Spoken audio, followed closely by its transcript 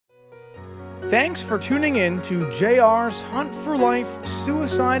Thanks for tuning in to JR's Hunt for Life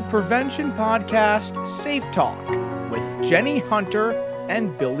Suicide Prevention Podcast, Safe Talk, with Jenny Hunter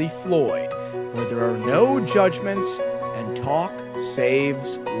and Billy Floyd, where there are no judgments and talk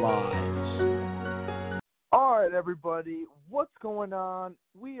saves lives. All right, everybody, what's going on?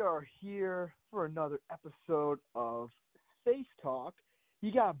 We are here for another episode of Safe Talk.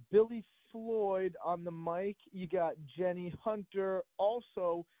 You got Billy Floyd on the mic. You got Jenny Hunter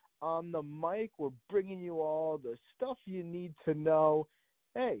also on the mic. We're bringing you all the stuff you need to know.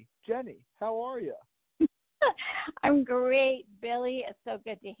 Hey, Jenny, how are you? I'm great, Billy. It's so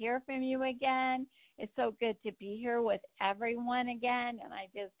good to hear from you again. It's so good to be here with everyone again, and I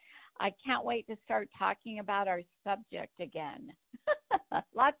can't wait to start talking about our subject again.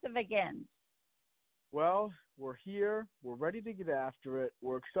 Lots of agains. Well, we're here. We're ready to get after it.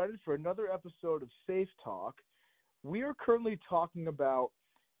 We're excited for another episode of Safe Talk. We are currently talking about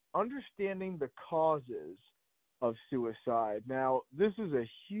understanding the causes of suicide. Now, this is a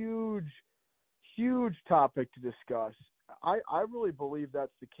huge topic to discuss. I really believe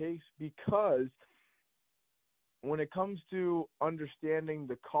that's the case because when it comes to understanding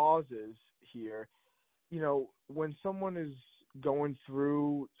the causes here, you know, when someone is going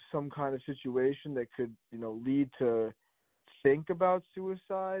through some kind of situation that could, you know, lead to think about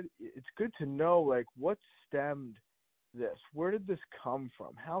suicide, it's good to know, like, what stemmed this? Where did this come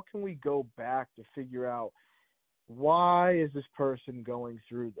from? How can we go back to figure out why is this person going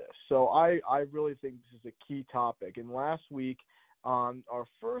through this? So I really think this is a key topic. And last week on our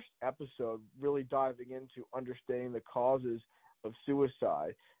first episode, really diving into understanding the causes of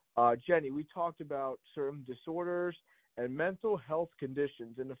suicide, Jenny, we talked about certain disorders and mental health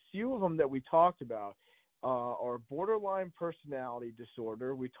conditions. And a few of them that we talked about are borderline personality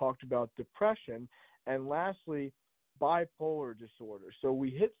disorder. We talked about depression. And lastly, bipolar disorder. So we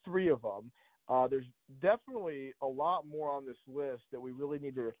hit three of them. There's definitely a lot more on this list that we really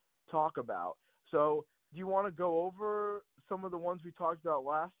need to talk about. So do you want to go over some of the ones we talked about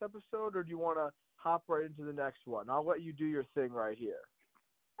last episode, or do you want to hop right into the next one? I'll let you do your thing right here.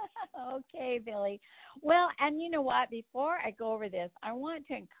 Okay, Billy. Well, and you know what? Before I go over this, I want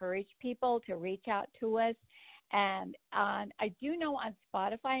to encourage people to reach out to us. And I do know on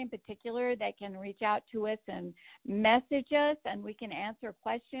Spotify in particular, they can reach out to us and message us, and we can answer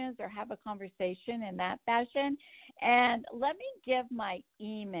questions or have a conversation in that fashion. And let me give my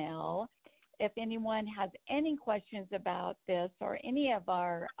email if anyone has any questions about this or any of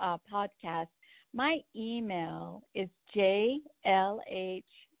our podcasts. My email is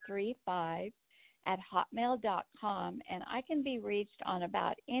jlh35@hotmail.com, and I can be reached on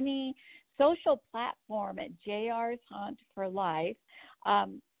about any social platform at JR's Hunt for Life.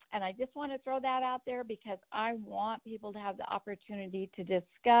 And I just want to throw that out there because I want people to have the opportunity to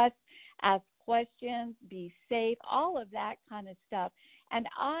discuss, ask questions, be safe, all of that kind of stuff. And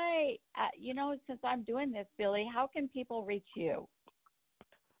I, since I'm doing this, Billy, how can people reach you?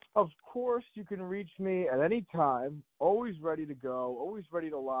 Of course, you can reach me at any time, always ready to go, always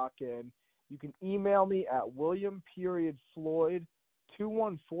ready to lock in. You can email me at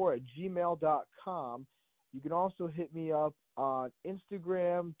william.floyd214@gmail.com. You can also hit me up on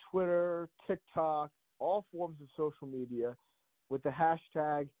Instagram, Twitter, TikTok, all forms of social media with the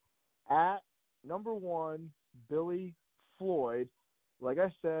hashtag @1BillyFloyd. Like I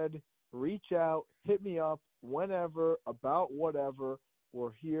said, reach out, hit me up whenever, about whatever.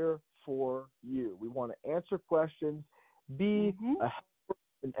 We're here for you. We want to answer questions, be a helper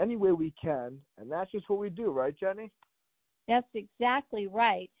in any way we can, and that's just what we do, right, Jenny? That's exactly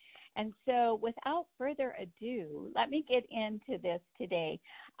right. And so without further ado, let me get into this today.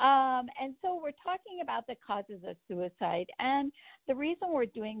 And so we're talking about the causes of suicide. And the reason we're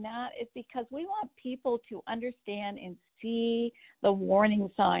doing that is because we want people to understand and see the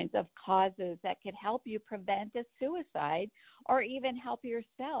warning signs of causes that could help you prevent a suicide or even help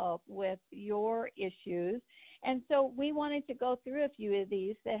yourself with your issues. And so we wanted to go through a few of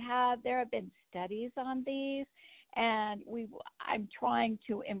these there have been studies on these. And I'm trying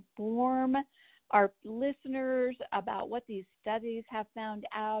to inform our listeners about what these studies have found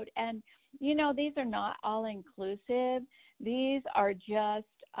out. And, you know, these are not all inclusive. These are just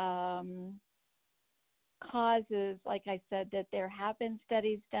causes, like I said, that there have been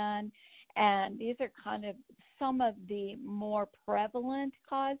studies done. And these are kind of some of the more prevalent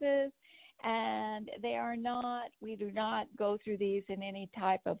causes. And we do not go through these in any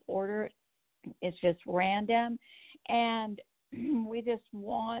type of order. It's just random, and we just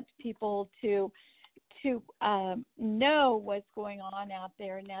want people to know what's going on out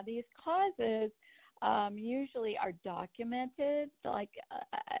there. Now, these causes usually are documented, like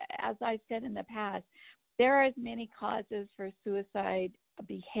as I said in the past, there are as many causes for suicide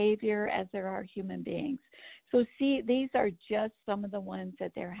behavior as there are human beings. So see, these are just some of the ones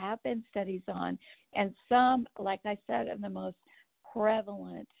that there have been studies on, and some, like I said, are the most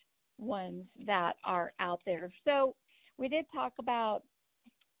prevalent ones that are out there. So we did talk about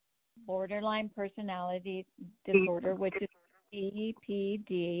borderline personality disorder, which is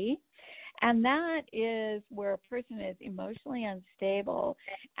BPD, and that is where a person is emotionally unstable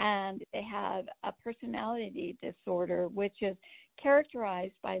and they have a personality disorder, which is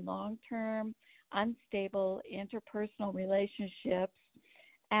characterized by long-term unstable interpersonal relationships,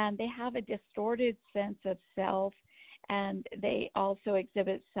 and they have a distorted sense of self, and they also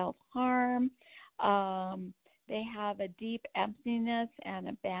exhibit self-harm. They have a deep emptiness and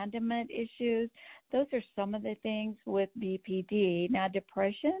abandonment issues. Those are some of the things with BPD. Now,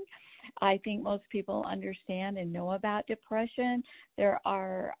 depression, I think most people understand and know about depression. There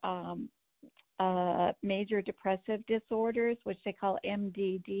are major depressive disorders, which they call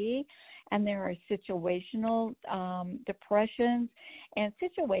MDD, and there are situational depressions. And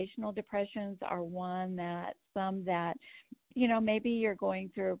situational depressions are some that maybe you're going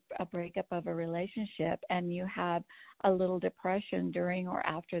through a breakup of a relationship and you have a little depression during or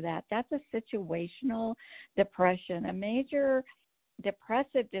after that. That's a situational depression. A major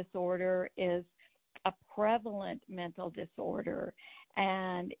depressive disorder is a prevalent mental disorder,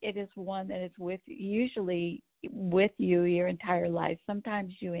 and it is one that is usually with you your entire life.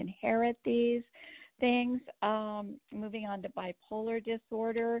 Sometimes you inherit these things. Moving on to bipolar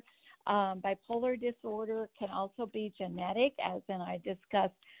disorder. Bipolar disorder can also be genetic, as in I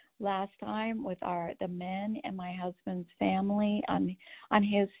discussed last time with the men in my husband's family on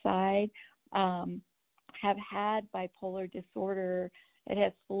his side have had bipolar disorder. It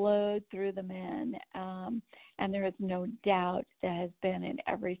has flowed through the men, and there is no doubt that has been in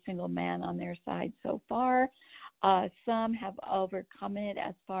every single man on their side so far. Some have overcome it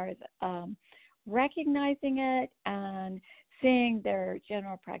as far as recognizing it and seeing their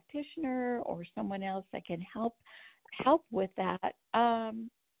general practitioner or someone else that can help with that.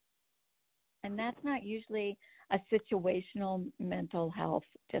 And that's not usually a situational mental health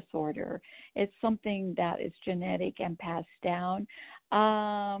disorder. It's something that is genetic and passed down.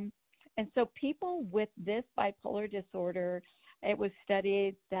 And so people with this bipolar disorder, it was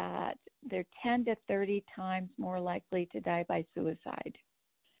studied that they're 10 to 30 times more likely to die by suicide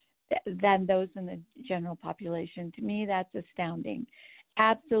than those in the general population. To me, that's astounding.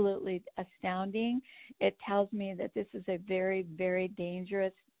 Absolutely astounding. It tells me that this is a very, very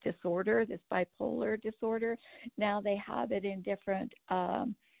dangerous disorder, this bipolar disorder. Now they have it in different,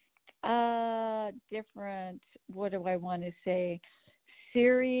 what do I want to say,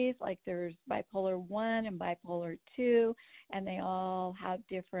 series, like there's bipolar 1 and bipolar 2, and they all have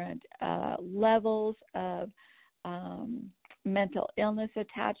different levels of mental illness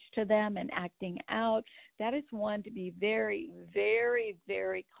attached to them and acting out. That is one to be very, very,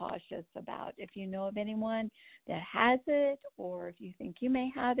 very cautious about. If you know of anyone that has it, or if you think you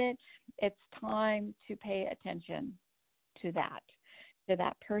may have it, it's time to pay attention to that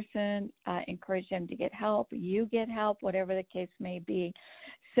person. Encourage them to get help. You get help, whatever the case may be.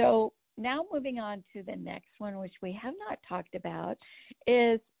 So now moving on to the next one, which we have not talked about,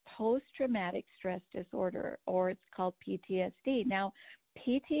 is post-traumatic stress disorder, or it's called PTSD. Now,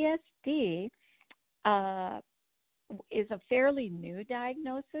 PTSD is a fairly new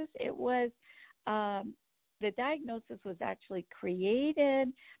diagnosis. It was the diagnosis was actually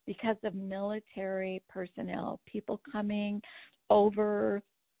created because of military personnel, people coming over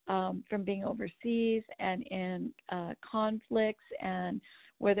from being overseas and in conflicts and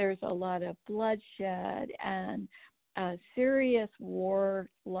where there's a lot of bloodshed and serious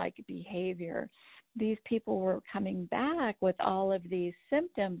war-like behavior. These people were coming back with all of these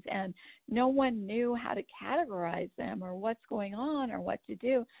symptoms, and no one knew how to categorize them or what's going on or what to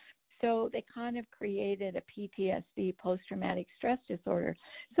do. So they kind of created a PTSD, post-traumatic stress disorder.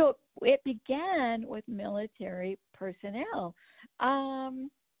 So it began with military personnel.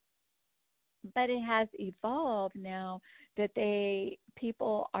 But it has evolved now that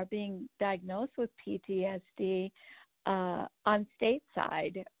people are being diagnosed with PTSD on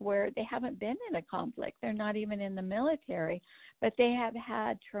stateside, where they haven't been in a conflict. They're not even in the military, but they have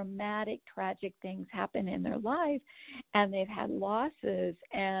had traumatic, tragic things happen in their life, and they've had losses,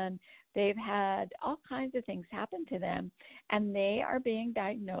 and they've had all kinds of things happen to them, and they are being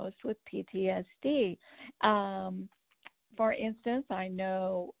diagnosed with PTSD. For instance, I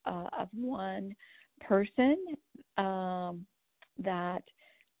know of one person that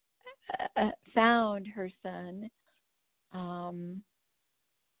found her son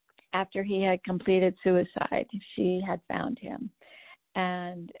after he had completed suicide. She had found him,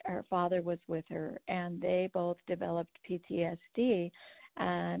 and her father was with her, and they both developed PTSD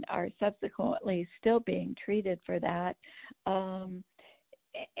and are subsequently still being treated for that.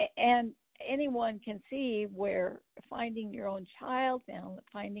 And anyone can see where finding your own child and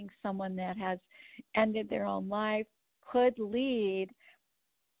finding someone that has ended their own life could lead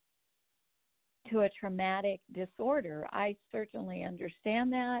to a traumatic disorder. I certainly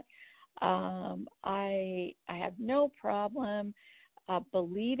understand that. I have no problem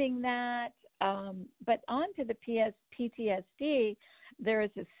believing that. But on to the PTSD, there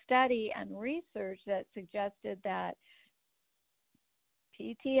is a study and research that suggested that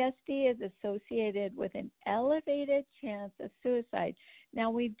PTSD is associated with an elevated chance of suicide.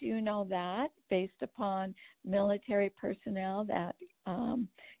 Now, we do know that based upon military personnel that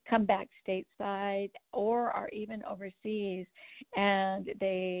come back stateside or are even overseas, and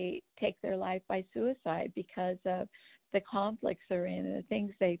they take their life by suicide because of the conflicts they're in and the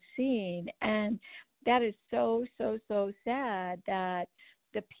things they've seen. And that is so, so, so sad that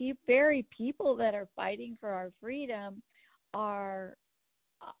the very people that are fighting for our freedom are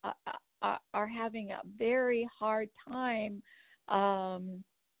having a very hard time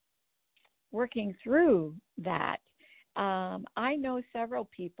working through that. I know several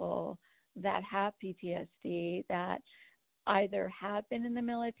people that have PTSD that either have been in the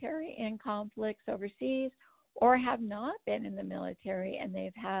military in conflicts overseas or have not been in the military, and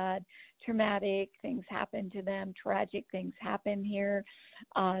they've had traumatic things happen to them, tragic things happen here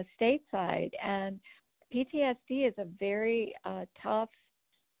stateside. And PTSD is a very tough,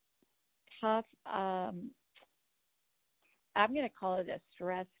 I'm going to call it a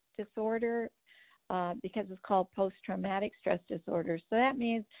stress disorder because it's called post-traumatic stress disorder. So that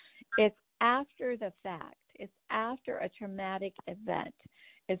means it's after the fact. It's after a traumatic event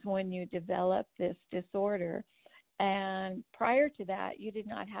is when you develop this disorder. And prior to that, you did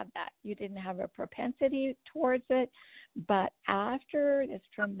not have that. You didn't have a propensity towards it. But after this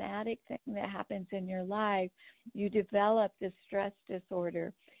traumatic thing that happens in your life, you develop this stress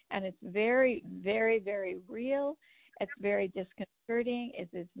disorder. And it's very, very, very real. It's very disconcerting. It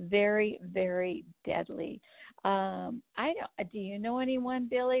is very, very deadly. Do you know anyone,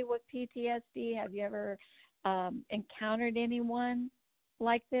 Billy, with PTSD? Have you ever encountered anyone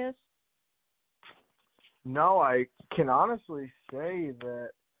like this? No, I can honestly say that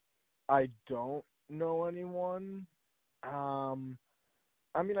I don't know anyone. I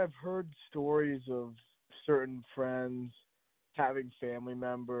mean, I've heard stories of certain friends having family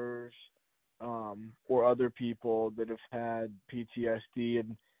members or other people that have had PTSD,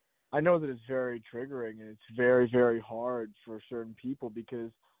 and I know that it's very triggering and it's very, very hard for certain people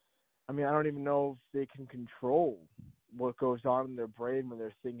because, I mean, I don't even know if they can control what goes on in their brain when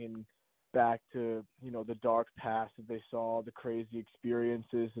they're thinking back to, you know, the dark past that they saw, the crazy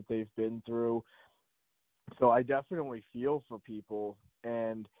experiences that they've been through. So I definitely feel for people.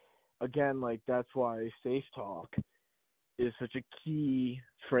 And again, like, that's why safe talk is such a key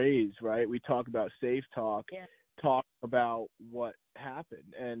phrase, right? We talk about safe talk, talk about what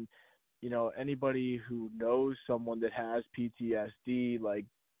happened. And, you know, anybody who knows someone that has PTSD, like,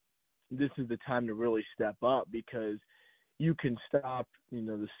 this is the time to really step up because you can stop, you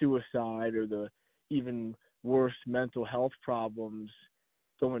know, the suicide or the even worse mental health problems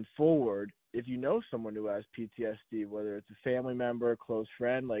going forward. If you know someone who has PTSD, whether it's a family member, a close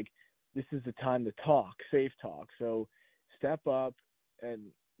friend, like, this is the time to talk, safe talk. So step up, and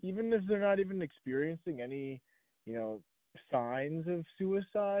even if they're not even experiencing any, you know, signs of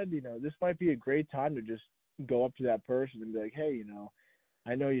suicide, you know, this might be a great time to just go up to that person and be like, hey, you know,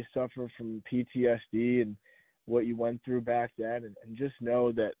 I know you suffer from PTSD and what you went through back then, and just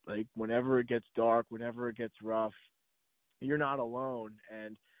know that, like, whenever it gets dark, whenever it gets rough, you're not alone,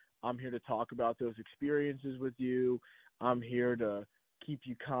 and I'm here to talk about those experiences with you. I'm here to keep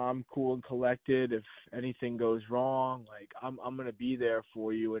you calm, cool, and collected if anything goes wrong. Like, I'm going to be there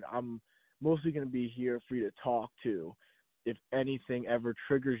for you, and I'm mostly going to be here for you to talk to if anything ever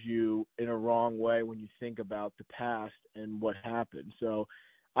triggers you in a wrong way when you think about the past and what happened. So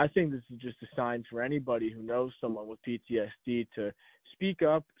I think this is just a sign for anybody who knows someone with PTSD to speak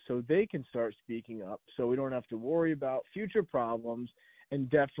up so they can start speaking up, so we don't have to worry about future problems and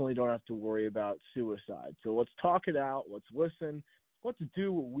definitely don't have to worry about suicide. So let's talk it out. Let's listen. Let's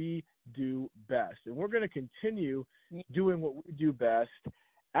do what we do best. And we're going to continue doing what we do best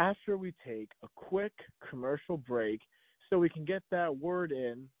after we take a quick commercial break so we can get that word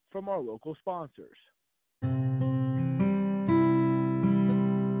in from our local sponsors.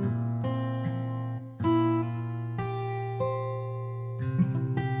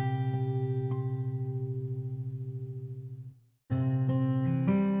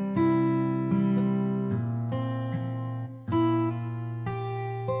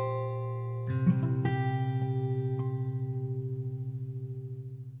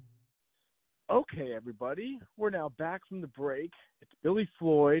 Okay, everybody, we're now back from the break. It's Billy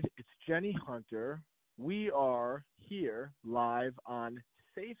Floyd, it's Jenny Hunter. We are here live on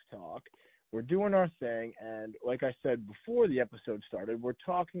Safe Talk. We're doing our thing, and like I said before the episode started, we're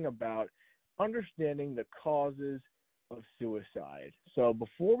talking about understanding the causes of suicide. So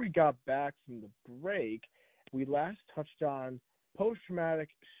before we got back from the break, we last touched on post-traumatic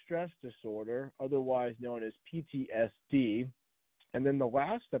stress disorder, otherwise known as PTSD, and then the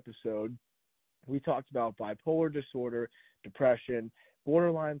last episode, we talked about bipolar disorder, depression,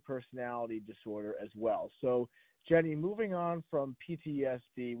 borderline personality disorder as well. So, Jenny, moving on from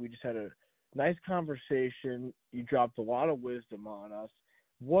PTSD, we just had a nice conversation. You dropped a lot of wisdom on us.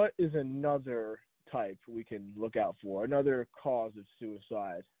 What is another type we can look out for, another cause of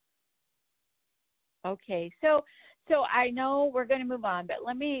suicide? Okay, so I know we're going to move on, but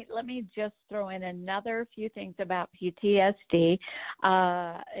let me just throw in another few things about PTSD.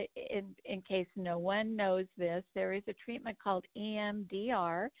 In case no one knows this, there is a treatment called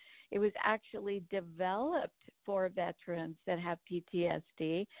EMDR. It was actually developed for veterans that have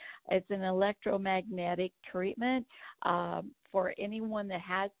PTSD. It's an electromagnetic treatment for anyone that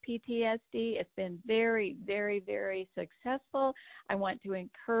has PTSD. It's been very, very, very successful. I want to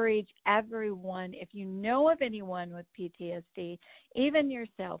encourage everyone, if you know of anyone with PTSD, even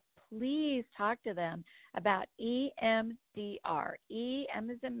yourself, please talk to them about EMDR. E, M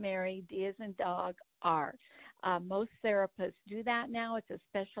as in Mary, D as in dog, R. Most therapists do that now. It's a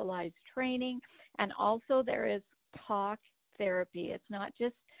specialized training. And also there is talk therapy. It's not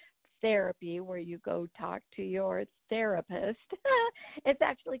just therapy where you go talk to your therapist. It's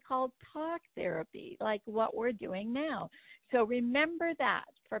actually called talk therapy, like what we're doing now. So remember that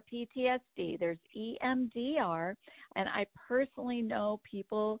for PTSD, there's EMDR, and I personally know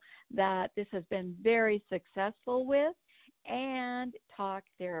people that this has been very successful with, and talk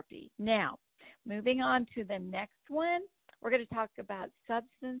therapy. Now, moving on to the next one, we're going to talk about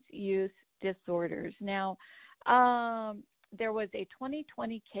substance use disorders. Now, there was a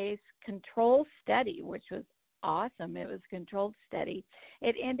 2020 case control study, which was awesome. It was a controlled study.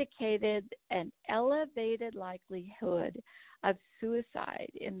 It indicated an elevated likelihood of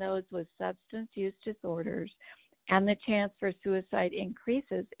suicide in those with substance use disorders, and the chance for suicide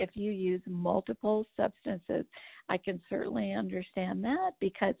increases if you use multiple substances. I can certainly understand that,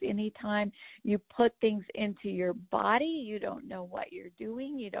 because anytime you put things into your body, you don't know what you're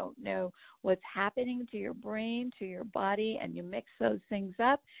doing. You don't know what's happening to your brain, to your body, and you mix those things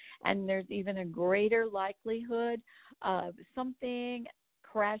up, and there's even a greater likelihood of something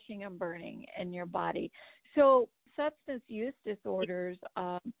crashing and burning in your body. So substance use disorders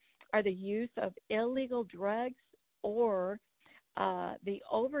are the use of illegal drugs or the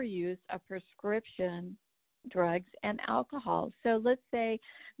overuse of prescription drugs and alcohol. So let's say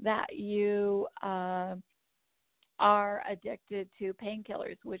that you are addicted to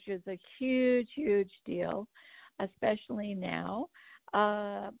painkillers, which is a huge, huge deal, especially now.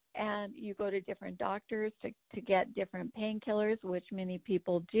 And you go to different doctors to get different painkillers, which many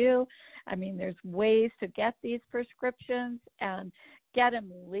people do. I mean, there's ways to get these prescriptions and get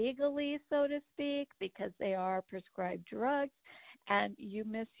them legally, so to speak, because they are prescribed drugs, and you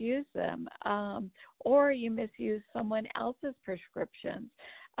misuse them, or you misuse someone else's prescriptions.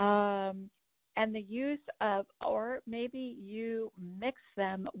 And the use of, or maybe you mix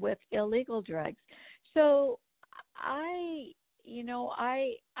them with illegal drugs. So I'm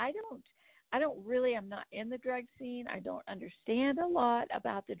not in the drug scene. I don't understand a lot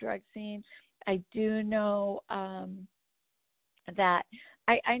about the drug scene. I do know that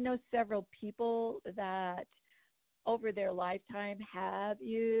I know several people that over their lifetime have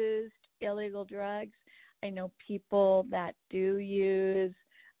used illegal drugs. I know people that do use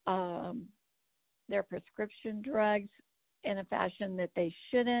their prescription drugs in a fashion that they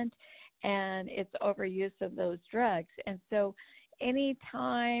shouldn't, and it's overuse of those drugs. And so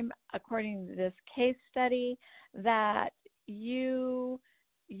anytime, according to this case study, that you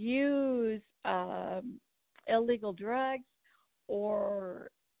use illegal drugs or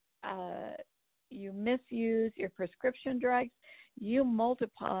you misuse your prescription drugs, you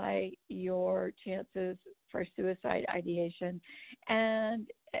multiply your chances for suicide ideation. And,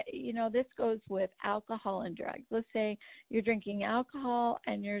 this goes with alcohol and drugs. Let's say you're drinking alcohol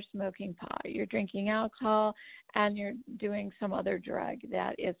and you're smoking pot. You're drinking alcohol and you're doing some other drug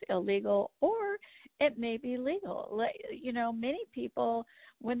that is illegal, or it may be legal. Many people,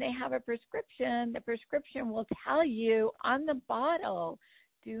 when they have a prescription, the prescription will tell you on the bottle,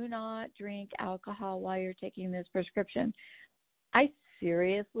 do not drink alcohol while you're taking this prescription. I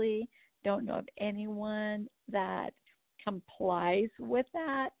seriously don't know of anyone that complies with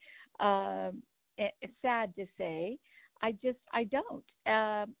that. it's sad to say. I don't.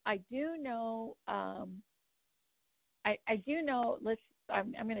 I do know. I do know.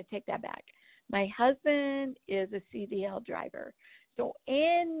 I'm going to take that back. My husband is a CDL driver, so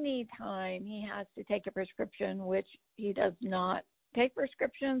anytime he has to take a prescription, which he does not take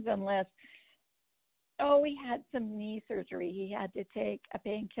prescriptions unless, he had some knee surgery. He had to take a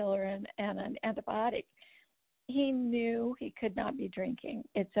painkiller and an antibiotic. He knew he could not be drinking.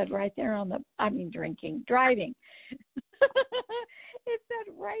 It said right there driving. It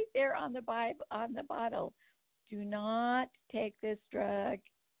said right there on the bottle, do not take this drug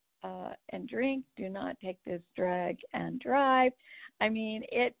and drink. Do not take this drug and drive. I mean,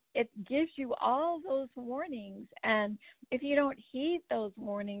 it gives you all those warnings, and if you don't heed those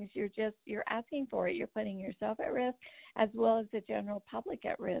warnings, you're asking for it. You're putting yourself at risk as well as the general public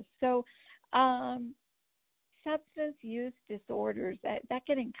at risk. So, substance use disorders that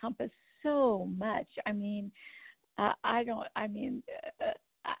can encompass so much. I mean,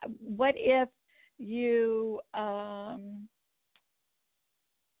 what if you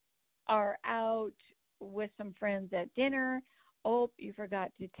are out with some friends at dinner? You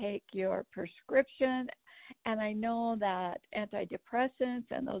forgot to take your prescription. And I know that antidepressants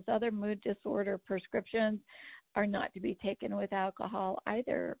and those other mood disorder prescriptions are not to be taken with alcohol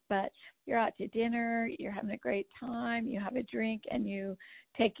either. But you're out to dinner, you're having a great time, you have a drink, and you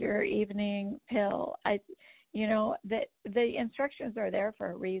take your evening pill. The instructions are there for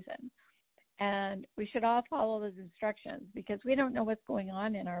a reason. And we should all follow those instructions because we don't know what's going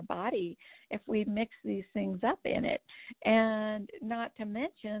on in our body if we mix these things up in it. And not to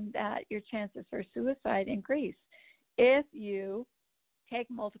mention that your chances for suicide increase if you take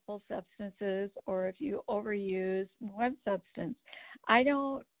multiple substances or if you overuse one substance. I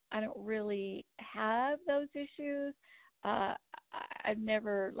don't really have those issues. I've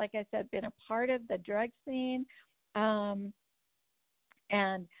never, like I said, been a part of the drug scene. And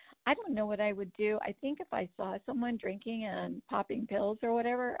I don't know what I would do. I think if I saw someone drinking and popping pills or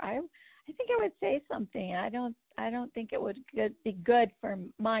whatever, I think I would say something. I don't think it would be good for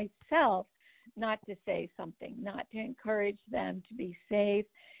myself not to say something, not to encourage them to be safe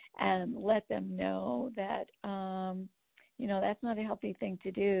and let them know that that's not a healthy thing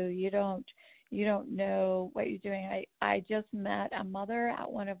to do. You don't know what you're doing. I just met a mother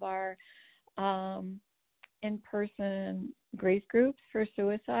at one of our in-person grief groups for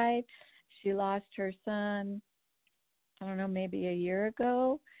suicide. She lost her son, I don't know, maybe a year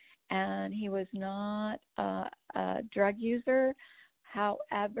ago, and he was not a drug user.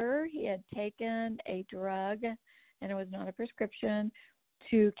 However, he had taken a drug, and it was not a prescription,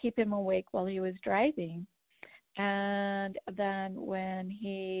 to keep him awake while he was driving. And then when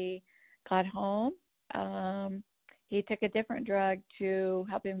he got home, he took a different drug to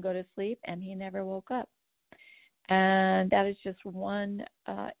help him go to sleep, and he never woke up. And that is just one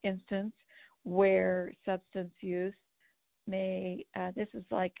instance where substance use this is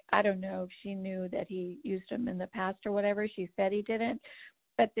like, I don't know if she knew that he used them in the past or whatever. She said he didn't,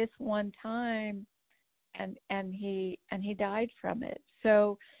 but this one time, and he died from it.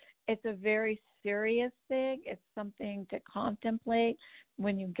 So it's a very serious thing. It's something to contemplate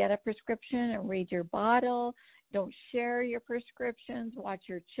when you get a prescription and read your bottle. Don't share your prescriptions. Watch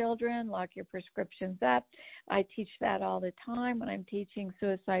your children. Lock your prescriptions up. I teach that all the time when I'm teaching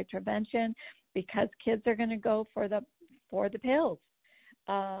suicide prevention because kids are going to go for the pills.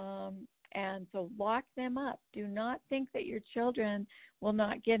 And so lock them up. Do not think that your children will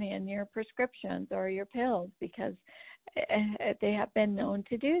not get in your prescriptions or your pills because they have been known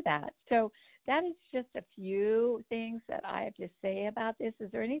to do that. So that is just a few things that I have to say about this.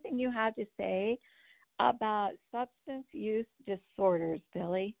 Is there anything you have to say about substance use disorders,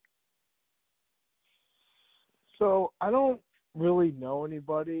 Billy? So I don't really know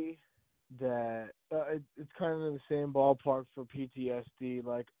anybody that it's kind of in the same ballpark for PTSD.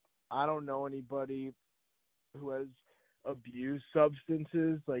 Like, I don't know anybody who has abused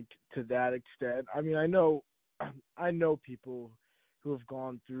substances like to that extent. I mean, I know people who have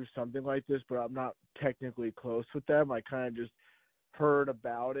gone through something like this, but I'm not technically close with them. I kind of just heard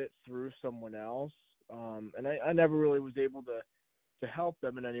about it through someone else. And I never really was able to help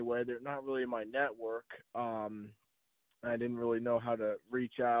them in any way. They're not really in my network. I didn't really know how to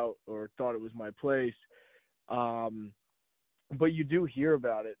reach out or thought it was my place. But you do hear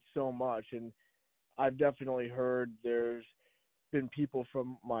about it so much. And I've definitely heard there's been people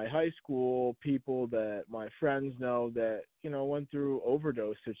from my high school, people that my friends know that, went through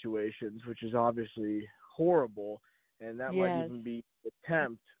overdose situations, which is obviously horrible. And that might even be an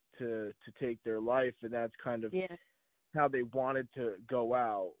attempt to take their life, and that's kind of how they wanted to go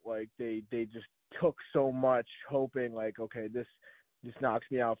out. Like they just took so much, hoping like, okay, this knocks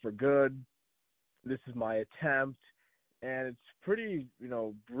me out for good. This is my attempt. And it's pretty,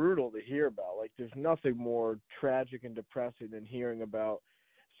 brutal to hear about. Like there's nothing more tragic and depressing than hearing about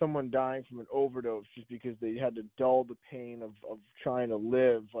someone dying from an overdose just because they had to dull the pain of trying to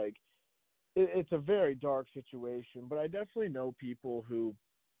live. Like it's a very dark situation, but I definitely know people who,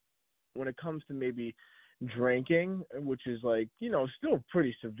 when it comes to maybe drinking, which is like, still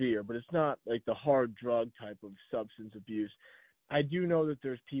pretty severe, but it's not like the hard drug type of substance abuse. I do know that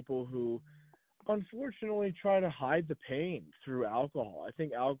there's people who unfortunately try to hide the pain through alcohol. I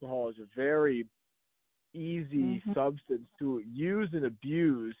think alcohol is a very easy substance to use and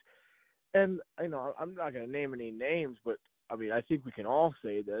abuse. And I'm not going to name any names, but I mean, I think we can all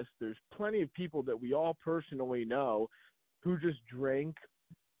say this. There's plenty of people that we all personally know who just drink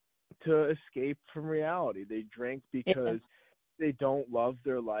to escape from reality. They drink because they don't love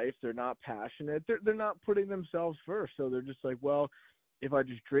their life. They're not passionate. They're not putting themselves first. So they're just like, well, if I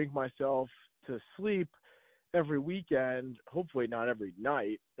just drink myself to sleep every weekend, hopefully not every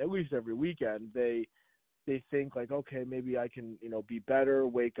night, at least every weekend, they think like, okay, maybe I can, be better,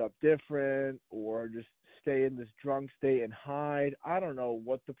 wake up different, or just stay in this drunk state and hide. I don't know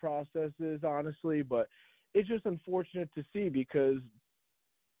what the process is, honestly, but it's just unfortunate to see, because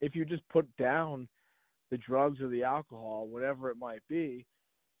if you just put down the drugs or the alcohol, whatever it might be,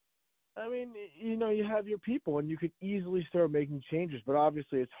 I mean, you have your people and you could easily start making changes, but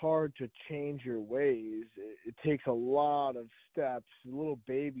obviously it's hard to change your ways. It takes a lot of steps, little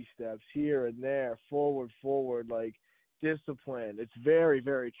baby steps here and there, forward, like discipline. It's very,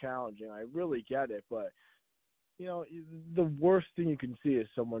 very challenging. I really get it, but the worst thing you can see is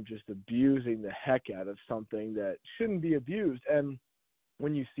someone just abusing the heck out of something that shouldn't be abused. And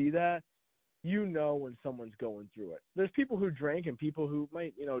when you see that, when someone's going through it. There's people who drink and people who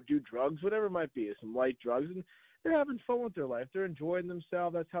might, do drugs, whatever it might be, some light drugs, and they're having fun with their life. They're enjoying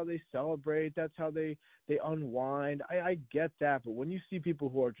themselves. That's how they celebrate. That's how they unwind. I get that, but when you see people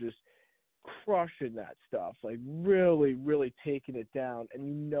who are just crushing that stuff, like really, really taking it down,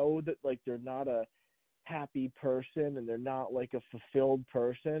 and that like they're not a happy person and they're not like a fulfilled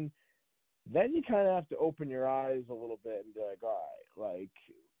person, then you kind of have to open your eyes a little bit and be like, all right, like,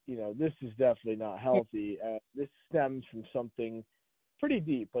 this is definitely not healthy. This stems from something pretty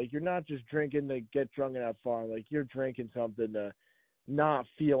deep. Like, you're not just drinking to get drunk and have fun. Like, you're drinking something to not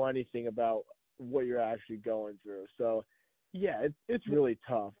feel anything about what you're actually going through. So, yeah, it's really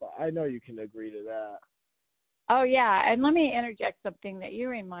tough. I know you can agree to that. Oh, yeah. And let me interject something that you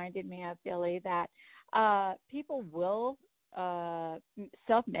reminded me of, Billy, that people will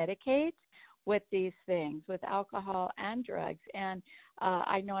self-medicate with these things, with alcohol and drugs. And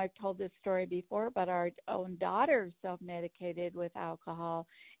I know I've told this story before, but our own daughter self-medicated with alcohol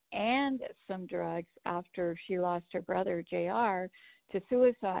and some drugs after she lost her brother, JR, to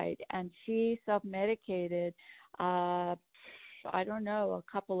suicide. And she self-medicated, a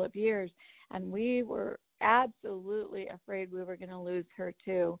couple of years. And we were absolutely afraid we were going to lose her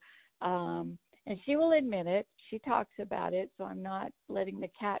too. And she will admit it. She talks about it, so I'm not letting the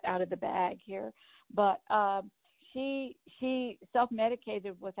cat out of the bag here. But she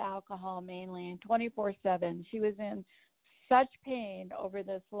self-medicated with alcohol mainly, and 24/7. She was in such pain over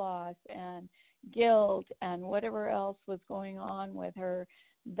this loss and guilt and whatever else was going on with her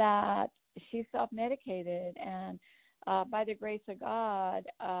that she self-medicated. And by the grace of God,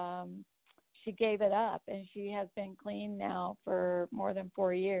 she gave it up, and she has been clean now for more than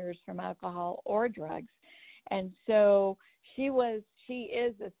 4 years from alcohol or drugs. And so she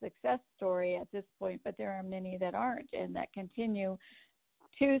is a success story at this point, but there are many that aren't and that continue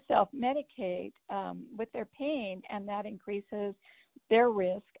to self-medicate with their pain, and that increases their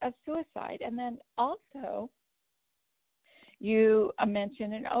risk of suicide. And then also, you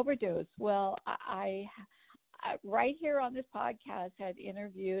mentioned an overdose. Well, I right here on this podcast had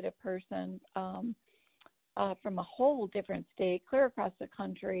interviewed a person from a whole different state, clear across the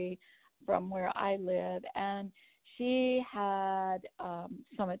country from where I live, and she had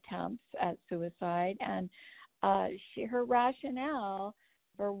some attempts at suicide, and her rationale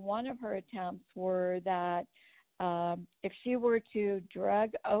for one of her attempts were that if she were to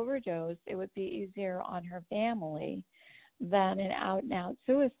drug overdose, it would be easier on her family than an out-and-out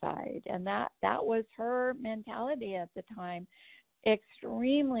suicide. And that was her mentality at the time.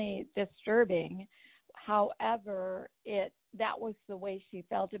 Extremely disturbing. However, that was the way she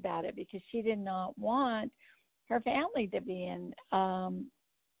felt about it, because she did not want her family to be in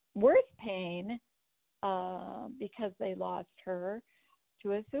worse pain because they lost her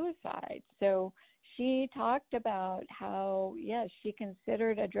to a suicide. So she talked about how, yes, she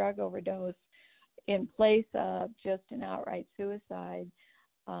considered a drug overdose in place of just an outright suicide,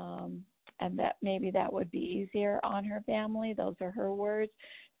 and that maybe that would be easier on her family. Those are her words.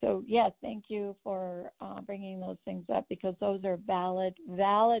 So, yes, thank you for bringing those things up, because those are valid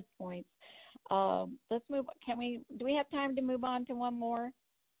points. Let's move. Do we have time to move on to one more?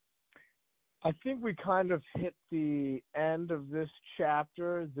 I think we kind of hit the end of this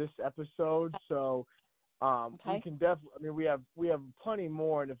chapter, this episode. So Okay. we can definitely. I mean, we have plenty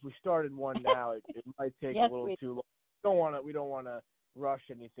more, and if we started one now, it might take Yes, a little too long. We don't want to rush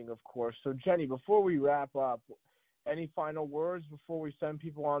anything, of course. So Jenny, before we wrap up, any final words before we send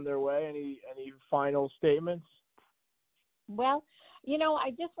people on their way? Any final statements? Well, I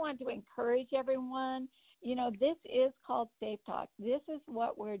just want to encourage everyone. This is called Safe Talk. This is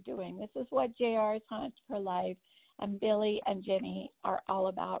what we're doing. This is what JR's Hunt for Life and Billy and Jenny are all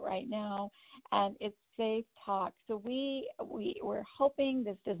about right now, and it's Safe Talk. So we're hoping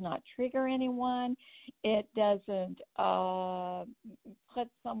this does not trigger anyone. It doesn't put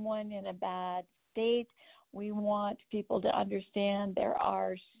someone in a bad state. We want people to understand there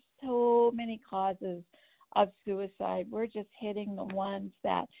are so many causes of suicide. We're just hitting the ones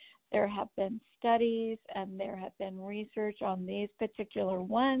that there have been studies and there have been research on these particular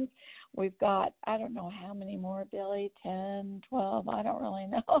ones. We've got, I don't know how many more, Billy, 10, 12, I don't really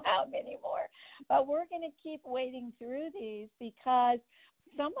know how many more. But we're going to keep wading through these, because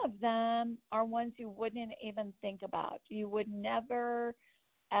some of them are ones you wouldn't even think about. You would never,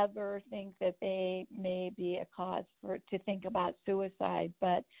 ever think that they may be a cause to think about suicide.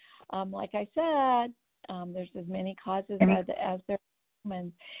 But like I said, there's as many causes as there are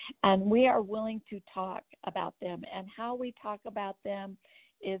humans, and we are willing to talk about them. And how we talk about them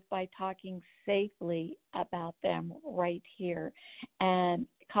is by talking safely about them right here, and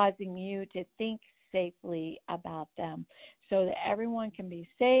causing you to think safely about them, so that everyone can be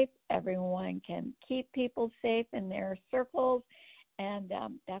safe, everyone can keep people safe in their circles. And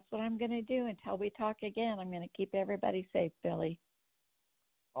that's what I'm going to do until we talk again. I'm going to keep everybody safe, Billy.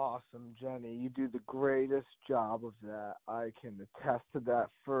 Awesome, Jenny. You do the greatest job of that. I can attest to that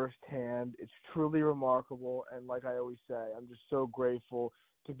firsthand. It's truly remarkable. And like I always say, I'm just so grateful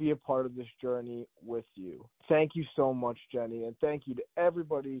to be a part of this journey with you. Thank you so much, Jenny. And thank you to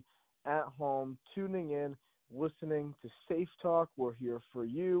everybody at home tuning in, listening to Safe Talk. We're here for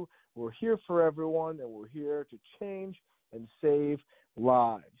you. We're here for everyone. And we're here to change and save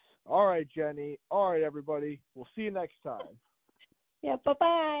lives. All right, Jenny. All right, everybody. We'll see you next time. Yeah,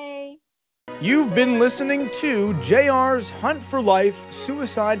 bye-bye. You've been listening to JR's Hunt for Life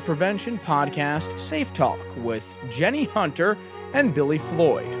Suicide Prevention Podcast, Safe Talk, with Jenny Hunter and Billy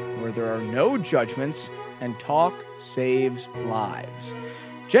Floyd, where there are no judgments and talk saves lives.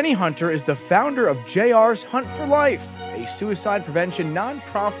 Jenny Hunter is the founder of JR's Hunt for Life, a suicide prevention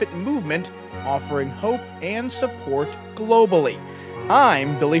nonprofit movement offering hope and support globally.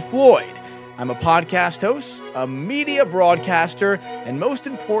 I'm Billy Floyd. I'm a podcast host, a media broadcaster, and most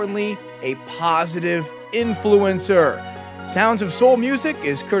importantly, a positive influencer. Sounds of Soul music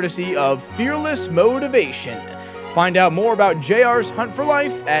is courtesy of Fearless Motivation. Find out more about JR's Hunt for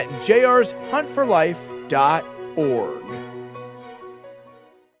Life at jrshuntforlife.org.